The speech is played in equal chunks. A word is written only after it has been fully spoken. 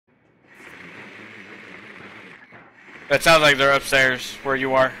That sounds like they're upstairs where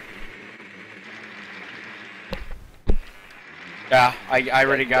you are. Yeah, I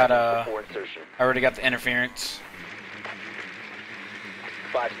already got I already got the interference.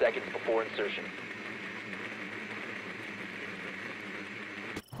 5 seconds before insertion.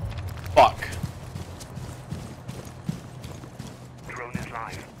 Fuck. Drone is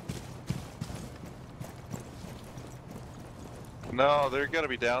live. No, they're gonna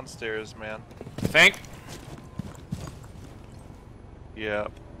be downstairs, man. Think? Yeah.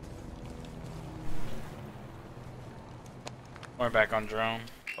 We're back on drone.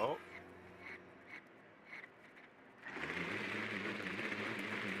 Oh.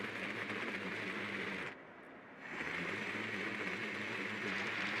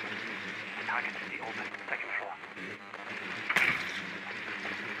 Target is the open, second floor.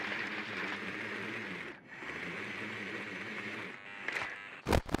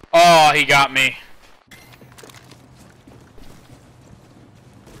 Oh, he got me.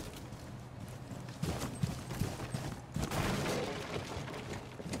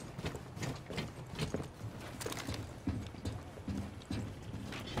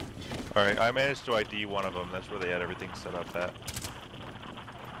 Alright, I managed to ID one of them. That's where they had everything set up at.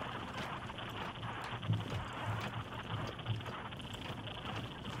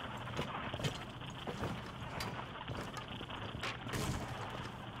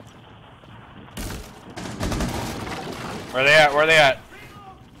 Where they at? Where they at?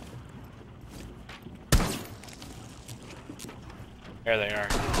 There they are.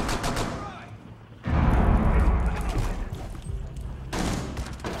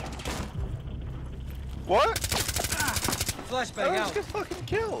 What? Flashbang I out. just got fucking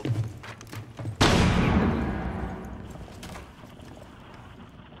killed.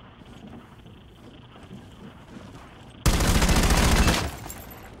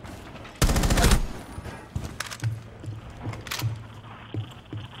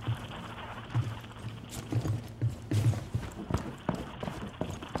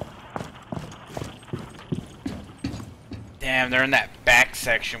 Damn, they're in that back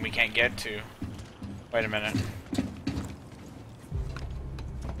section we can't get to. Wait a minute.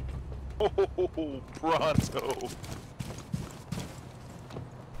 Oh, pronto.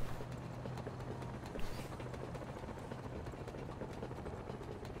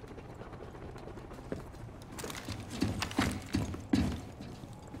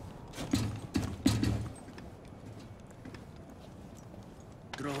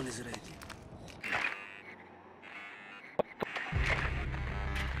 Drone is ready.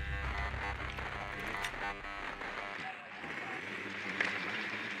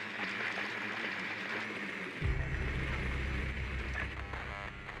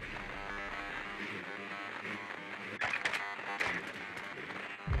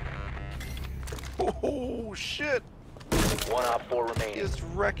 Oh, shit. 1 op 4 He remaining. is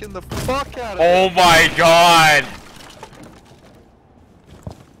wrecking the fuck out of Oh it. my god!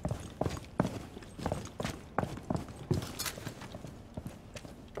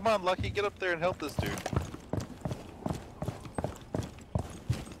 Come on, Lucky, get up there and help this dude.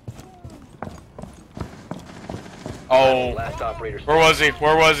 Oh, Last operator. where was he?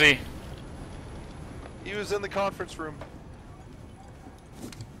 Where was he? He was in the conference room.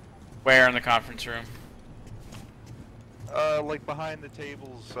 Where in the conference room? Like behind the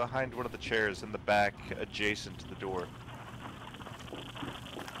tables, behind one of the chairs in the back, adjacent to the door.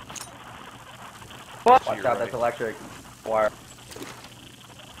 Watch To out, your that's right. electric wire.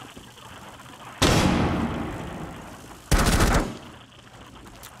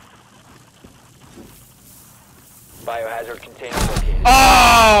 Biohazard container located.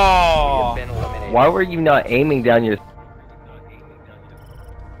 Oh! Been eliminated. Why were you not aiming down your...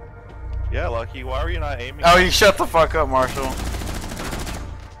 Yeah, Lucky, why were you not aiming? Oh, you shut the fuck up, Marshall.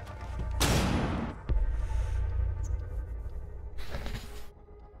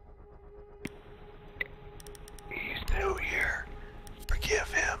 He's new here.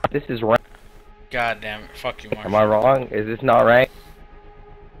 Forgive him. This is rank. God damn it. Fuck you, Marshall. Am I wrong? Is this not rank?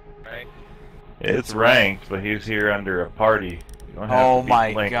 It's ranked, but he's here under a party. You don't have Oh to be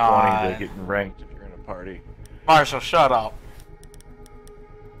my rank God. 20 to get ranked if you're in a party. Marshall, shut up.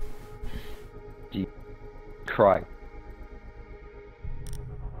 Cry.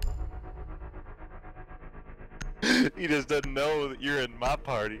 He just doesn't know that you're in my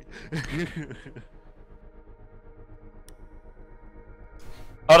party.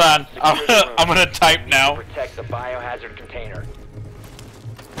 Hold on. Secure the room. I'm gonna type now. Protect the biohazard container.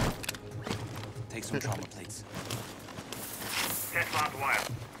 Take some trauma plates. Set barbed wire.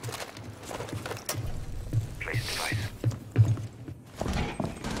 Place device.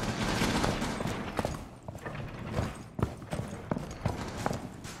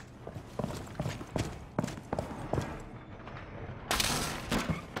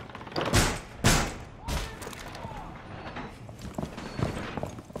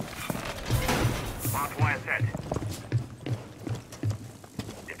 Barbed wire set.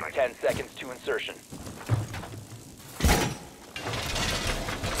 Device 10 seconds to insertion.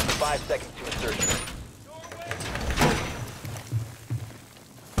 5 seconds to insertion.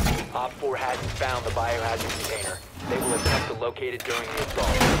 Op 4 hasn't found the biohazard container. They will attempt to locate it during the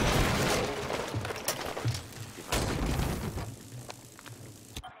assault.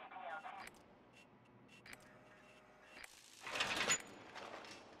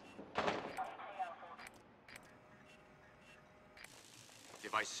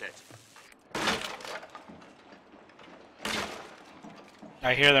 Device set.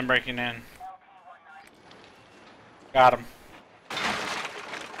 I hear them breaking in. Got him.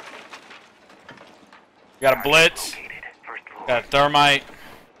 Got a blitz. located. First floor. Got a thermite.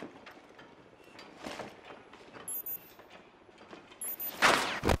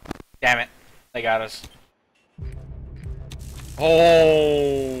 Damn it. They got us.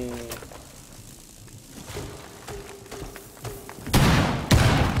 Oh.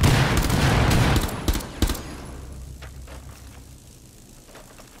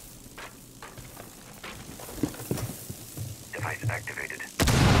 Device activated.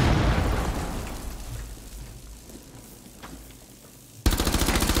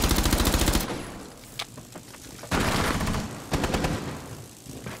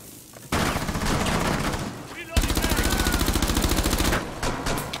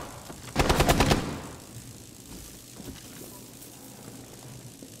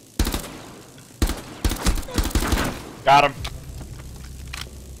 Got him.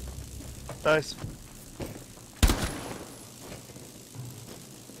 Nice.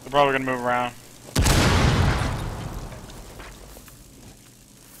 They're probably gonna move around.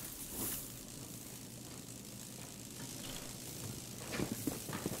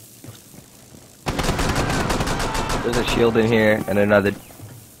 There's a shield in here and another.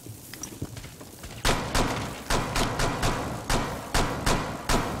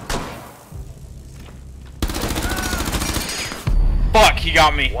 Fuck, he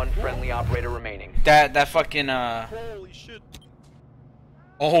got me. One friendly operator remaining. That fucking Holy shit.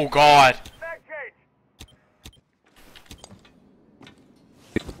 oh god.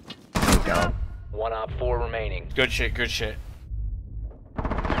 Down. One Op 4 remaining. Good shit, good shit.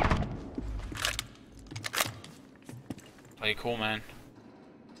 Play cool, man.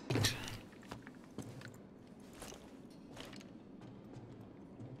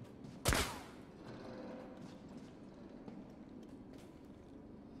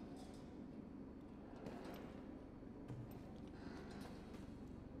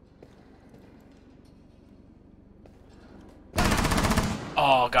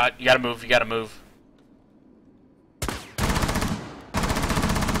 Oh god, you gotta move, you gotta move.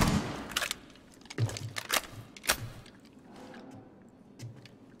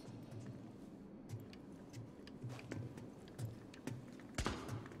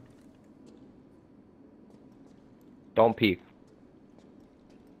 Don't peek.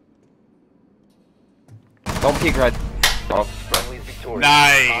 Don't peek right. Oh, Friendly's victorious.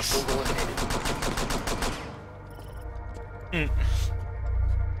 Nice. Hostiles eliminated.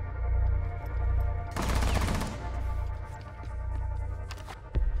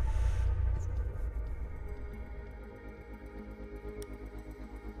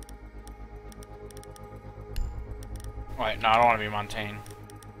 Wait, no, I don't want to be Montaigne.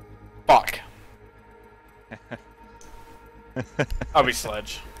 Fuck. I'll be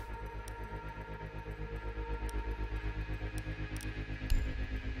Sledge.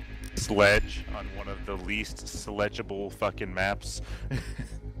 Sledge on one of the least sledgeable fucking maps.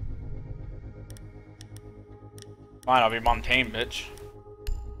 Fine, I'll be Montaigne, bitch.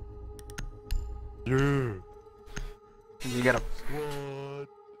 Yeah. You gotta.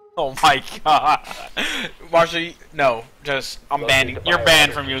 Oh my god. Marshall, no, just I'm banning. You're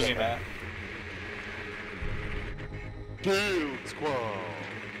banned from using that. Kill squad.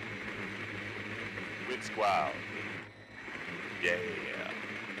 Win squad. Yeah.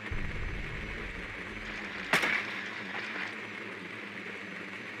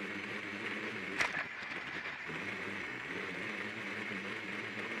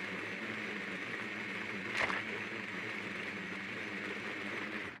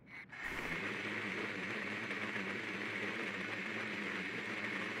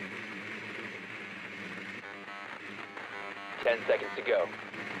 Ten seconds to go.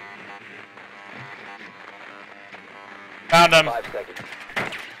 Found him. 5 seconds.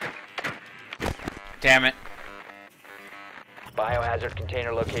 Damn it. Biohazard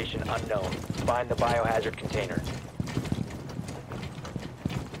container location unknown. Find the biohazard container.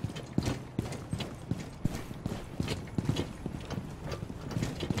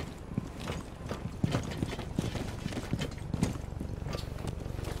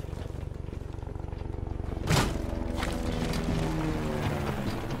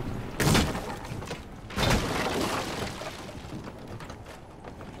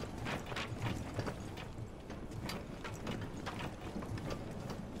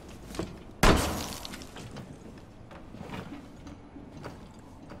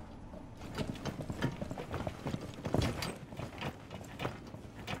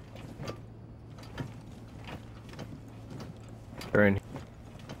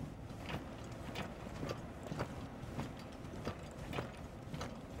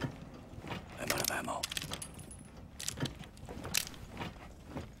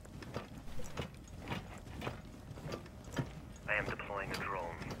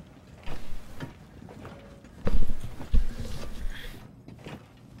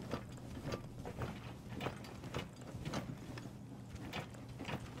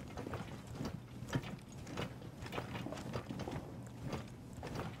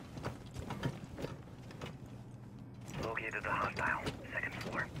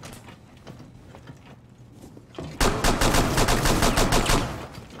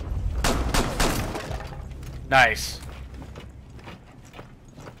 Nice.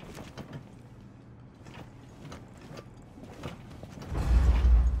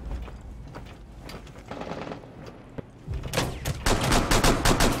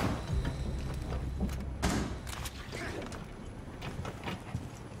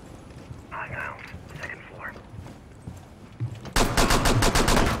 High ground. Second floor.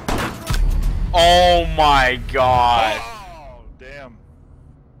 Oh my god. Oh, damn.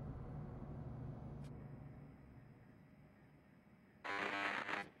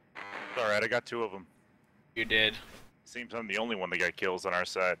 Alright, I got 2 of them. You did. Seems I'm the only one that got kills on our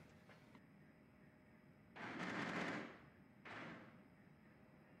side.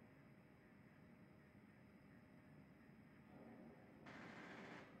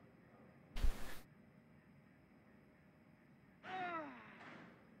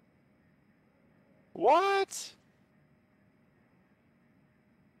 What?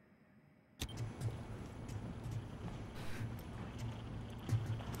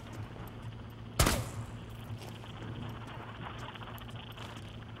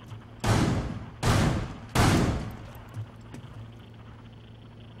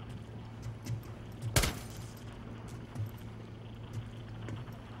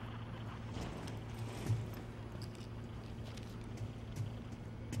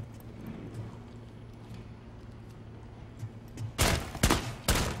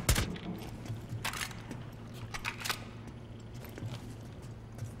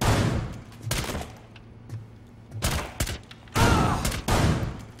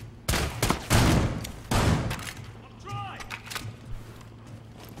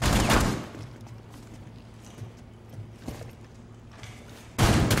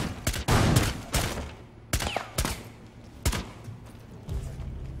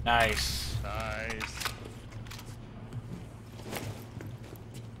 Nice. Nice.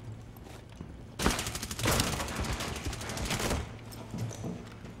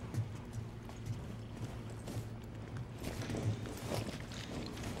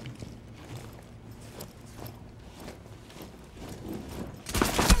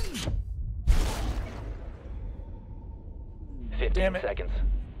 Damn it. Seconds.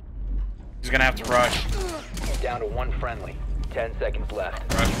 He's gonna have to rush. Down to 1 friendly. 10 seconds left.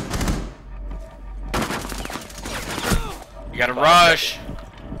 Rush. You gotta rush.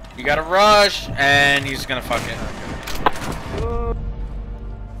 You gotta rush, and he's gonna fuck it.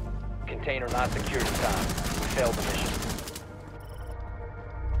 Container not secured in time. We failed the mission.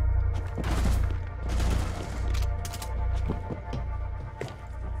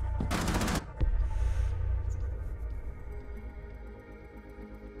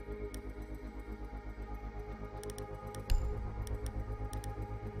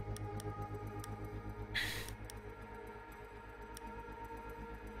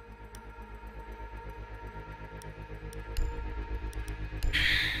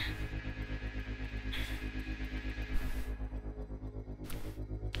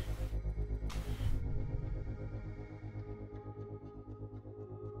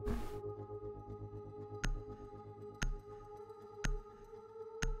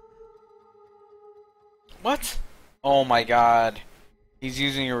 What? Oh my god. He's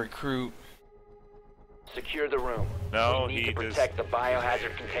using a recruit. Secure the room. No, we need he to protect the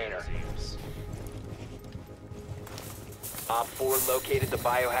biohazard container. Op 4 located the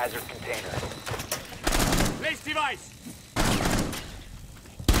biohazard container. Place device!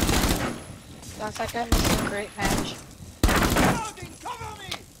 Sounds like I'm missing a great match. Cover me!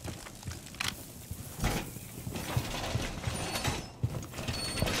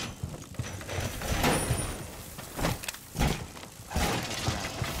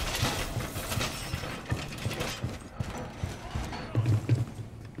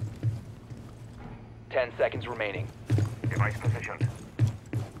 Seconds remaining. Device positioned.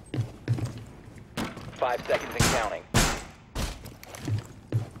 5 seconds and counting.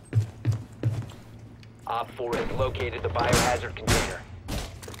 Op 4 has located the biohazard container.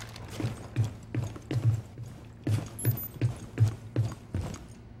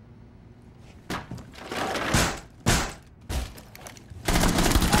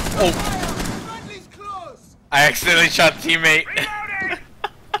 Oh! I accidentally shot teammate.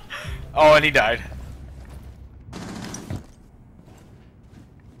 Oh, and he died.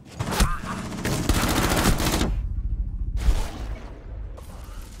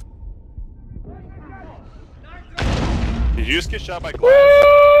 Did you just get shot by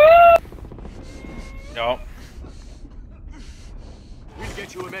glass? No. We'll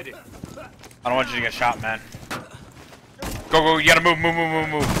get you a medic. I don't want you to get shot, man. Go, go, you gotta move, move, move, move,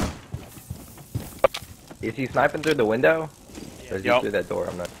 move. Is he sniping through the window? Or is he Yup. through that door?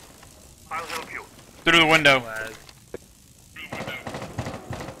 I'm not. I'll help you. Through the window.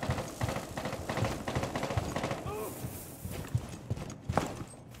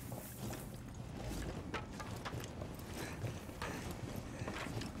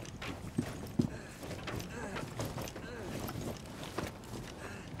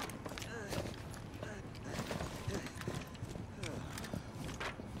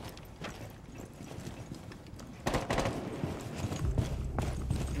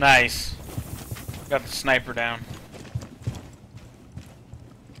 Nice. Got the sniper down.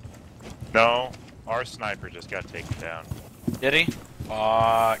 No, our sniper just got taken down. Did he?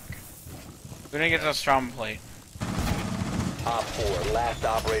 Fuck. We didn't get the strong plate. Op 4, last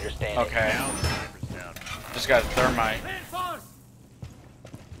operator standing. Okay. Down, sniper's down. Just got thermite. Reinforce!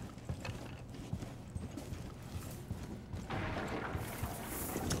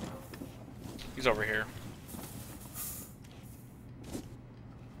 He's over here.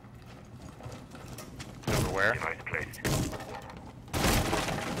 Over where? Device placed.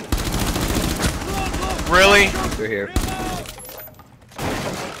 Really? They're here.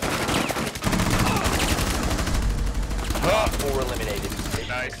 Op 4 eliminated. Mission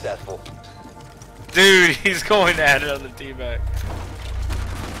Nice. successful. Dude, he's going at it on the teabag.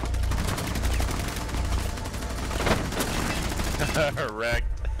 Wrecked.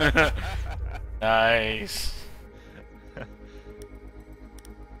 Nice.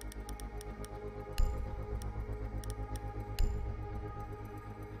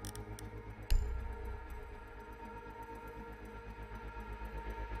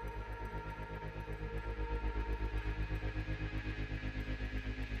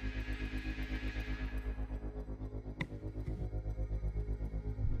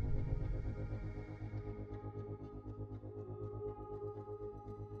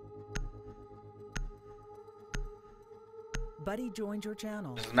 Buddy joined your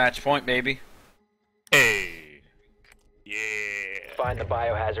channel. This is match point, baby. Hey. Yeah. Find the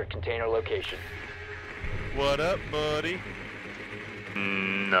biohazard container location. What up, buddy?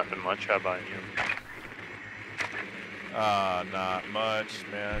 Nothing much. How about you? Not much,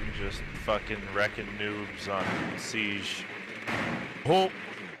 man. Just fucking wrecking noobs on Siege. Oh.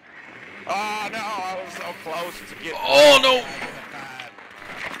 Oh no, I was so close to getting. Oh no!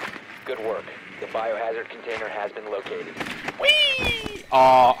 Good work. The biohazard container has been located. Whee!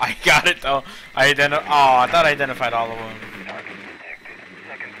 Oh, I got it though. I thought I identified all of them.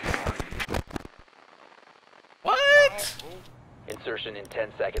 What? Insertion in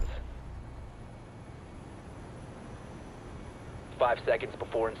 10 seconds. 5 seconds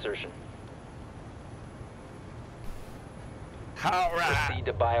before insertion. Alright. Proceed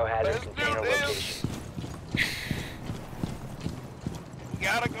to biohazard Let's do container this. location. We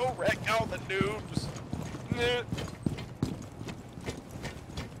gotta go wreck all the noobs.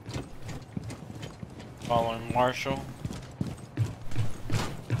 Following Marshall.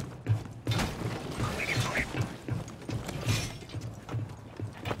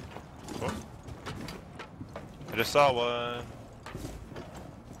 I just saw one.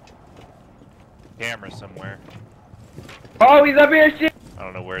 Camera somewhere. Oh, he's up here, shit! I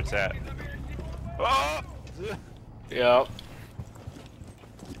don't know where it's at. Oh! Yep.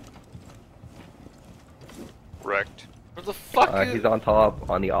 Wrecked. Where the fuck is? He's on top,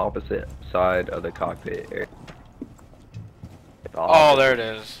 on the opposite side of the cockpit area. Oh, there it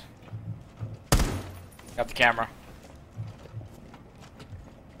is. Got the camera.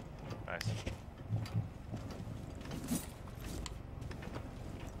 Nice.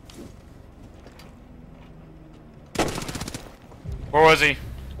 Where was he?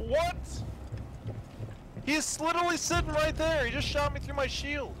 What? He's literally sitting right there. He just shot me through my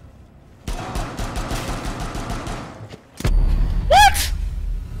shield. What?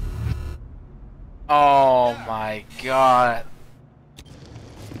 Oh my god.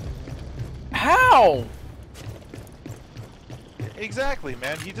 How? Exactly,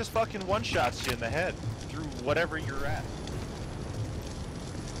 man. He just fucking one-shots you in the head through whatever you're at.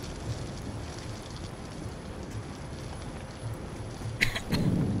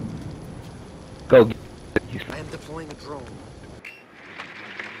 Go get I am deploying a drone.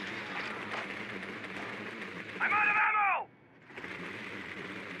 I'm out of ammo!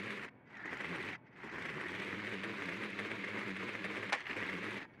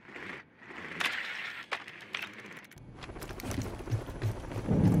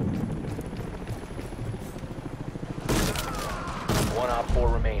 One Op 4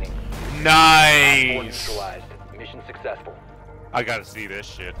 remaining. Op 4 Nice. neutralized. Mission successful. I gotta see this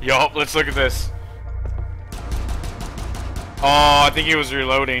shit. Yo, let's look at this. Oh, I think he was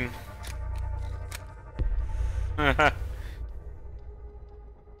reloading.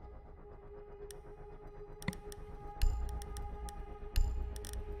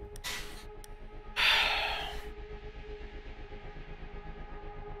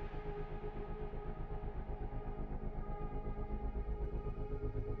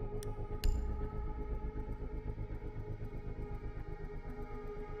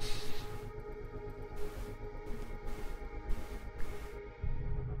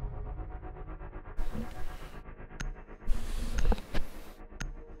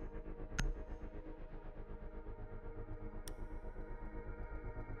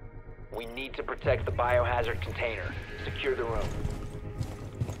 We need to protect the biohazard container. Secure the room.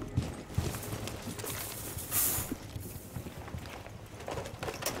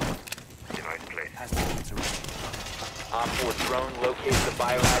 Device placed. Op 4 drone located the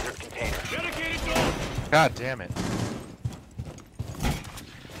biohazard container. God damn it.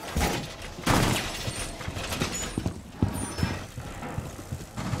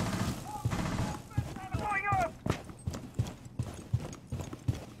 Blowing up!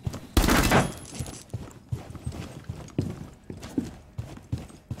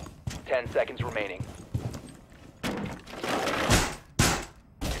 10 seconds remaining.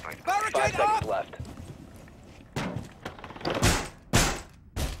 Device 5 seconds left.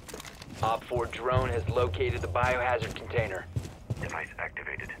 Op 4 drone has located the biohazard container. Device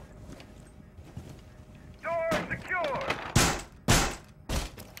activated. Door secure!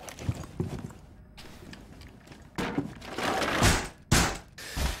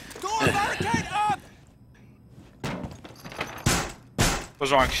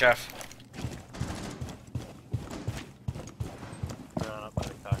 What's wrong, Chef?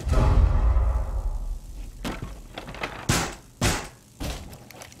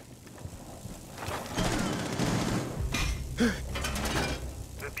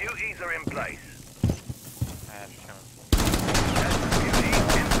 The beauties are in place.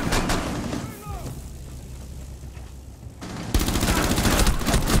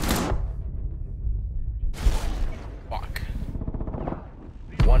 Fuck.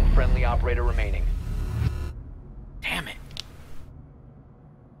 One friendly operator remaining. Damn it.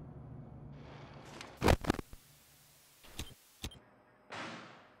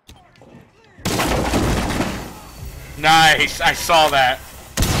 Nice, I saw that.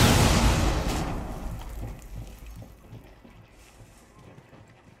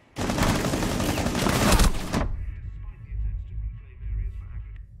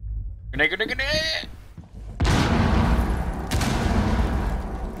 Grenade, grenade, grenade.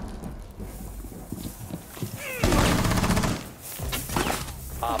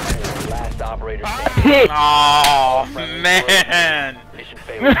 Op 4 last operator standing. Oh man. Mission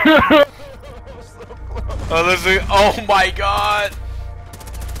failed. Oh, this is, oh my god!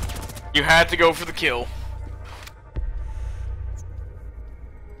 You had to go for the kill.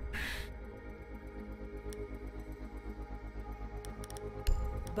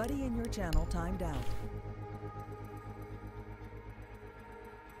 Buddy in your channel timed out.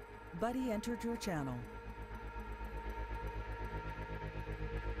 Buddy entered your channel.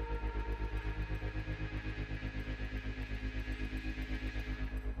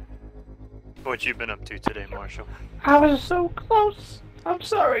 What you been up to today, Marshall? I was so close. I'm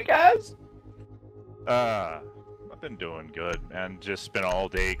sorry, guys. I've been doing good, man. Just spent all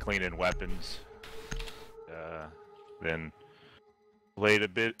day cleaning weapons. Then played a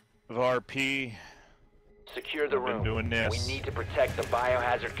bit of RP. Secure the I've been room. doing this. We need to protect the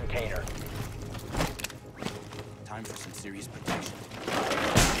biohazard container. Time for some serious protection.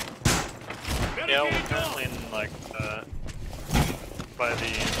 Yeah, we're currently in, like, by the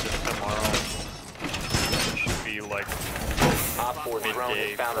end of tomorrow, it should be, like, Op 4 drone has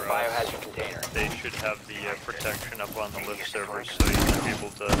midday found the for us. biohazard container. They should have the protection up on the lift server, so you should be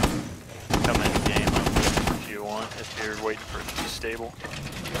able to come in game if you want, if you're waiting for it to be stable.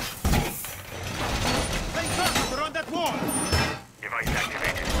 Device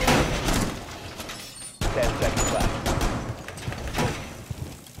activated. 10 seconds left.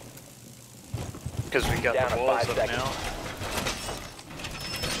 Because we got Down the to walls 5 up seconds. now.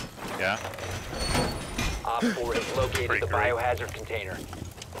 Yeah. Op 4 has located Pretty the great. biohazard container.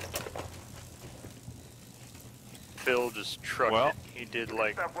 Phil just trucked Well. it. He did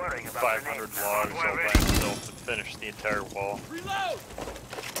like Stop worrying about 500 the logs all by himself to finish the entire wall.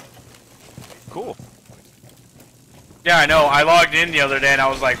 Cool. Yeah, I know. I logged in the other day and I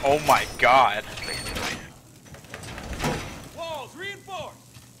was like, oh my god. Walls reinforced.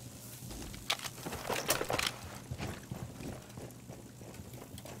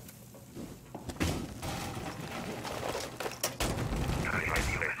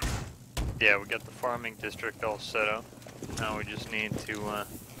 Yeah, we got the farming district all set up. Now we just need to,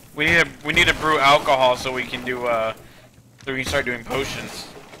 We need to brew alcohol so we can do so we can start doing potions.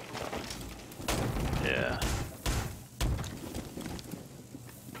 yeah.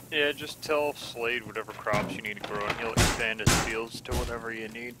 Yeah, just tell Slade whatever crops you need to grow and he'll expand his fields to whatever you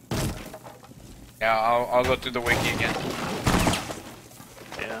need. Yeah, I'll go through the wiki again.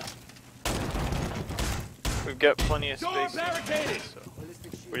 Yeah. We've got plenty of Door space. barricaded. So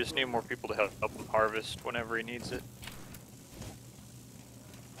we just need more people to help him harvest whenever he needs it.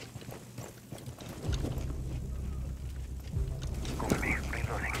 Copy me.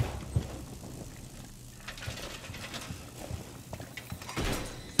 Reloading.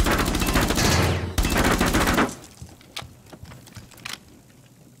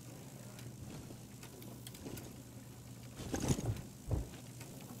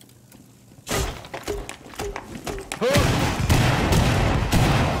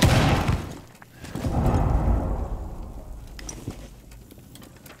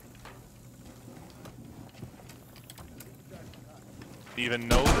 even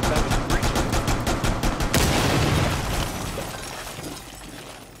know that that was a breach.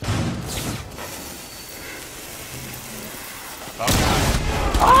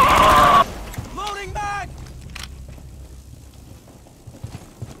 Loading back!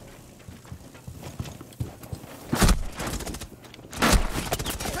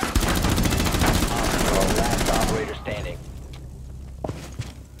 Last operator standing.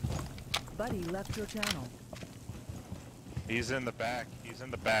 Buddy left your channel. He's in the back. He's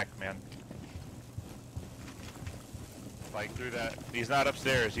in the back, man. Like through that. He's not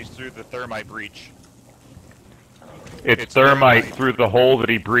upstairs. He's through the thermite breach. It's thermite through the hole that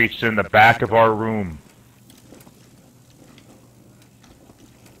he breached in the back of our room.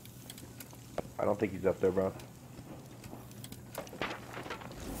 I don't think he's up there, bro.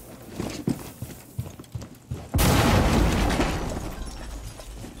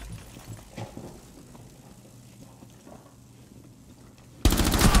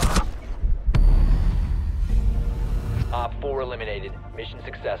 Op 4 eliminated. Mission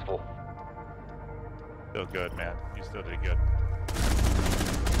successful. Still good, man. You still did good.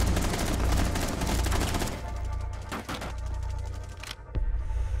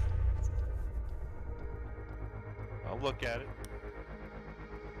 I'll look at it.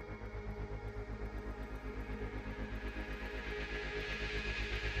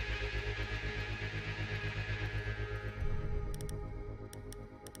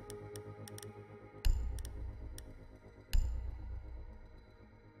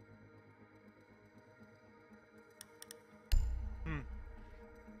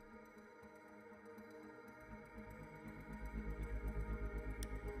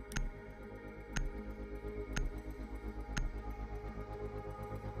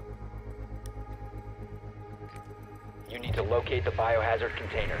 You need to locate the biohazard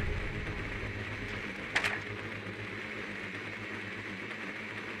container.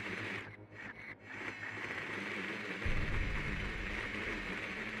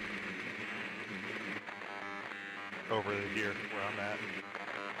 Over here, where I'm at.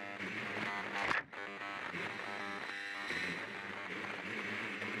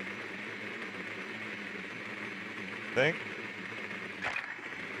 Think?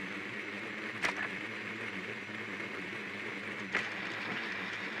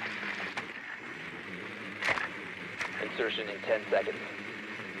 Insertion in 10 seconds.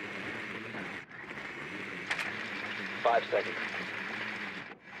 5 seconds.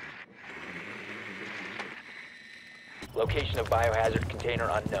 Location of biohazard container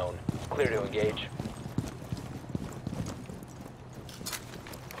unknown. Clear to engage.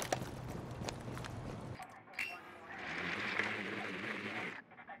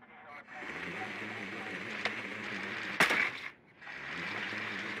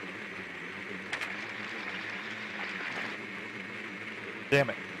 Damn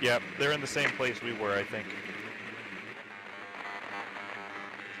it. Yep, they're in the same place we were, I think.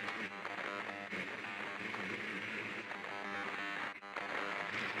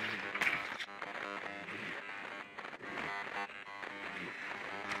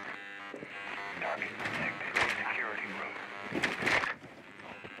 Target protected. Security room.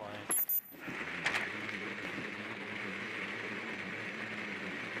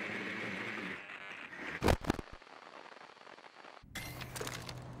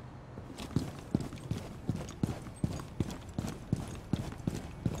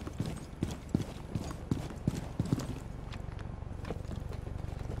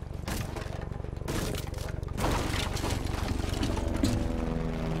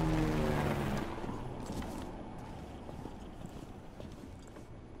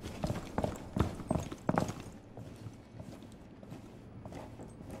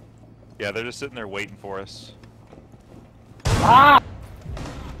 Yeah, they're just sitting there waiting for us. Ah!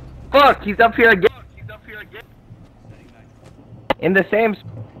 Fuck, he's up here again. In the same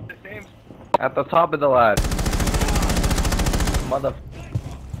at the top of the ladder. Mother.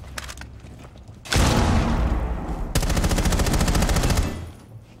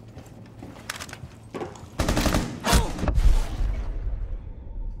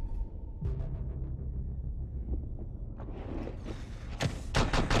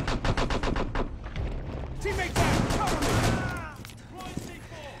 Teammate down! Cover me!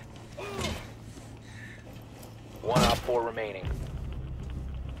 One op 4 remaining.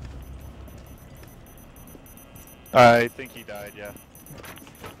 I think he died, yeah.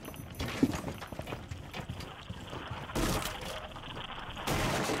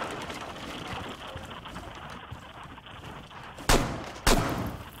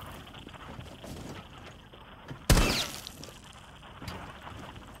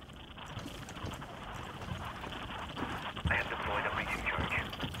 I have deployed a breaching charge.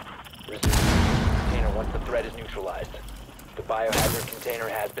 threat is neutralized. The biohazard container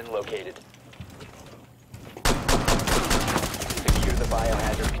has been located. Secure the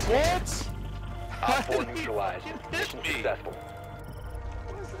biohazard container. What? Op 4 neutralized. Mission successful.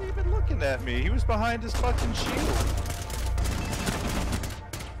 He wasn't even looking at me. He was behind his fucking shield.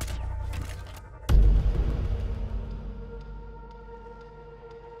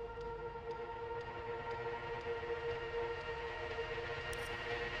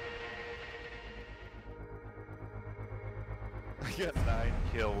 I got 9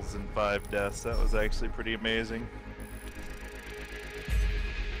 kills and 5 deaths. That was actually pretty amazing.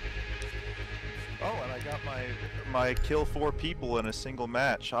 Oh, and I got my kill 4 people in a single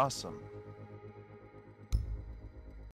match. Awesome.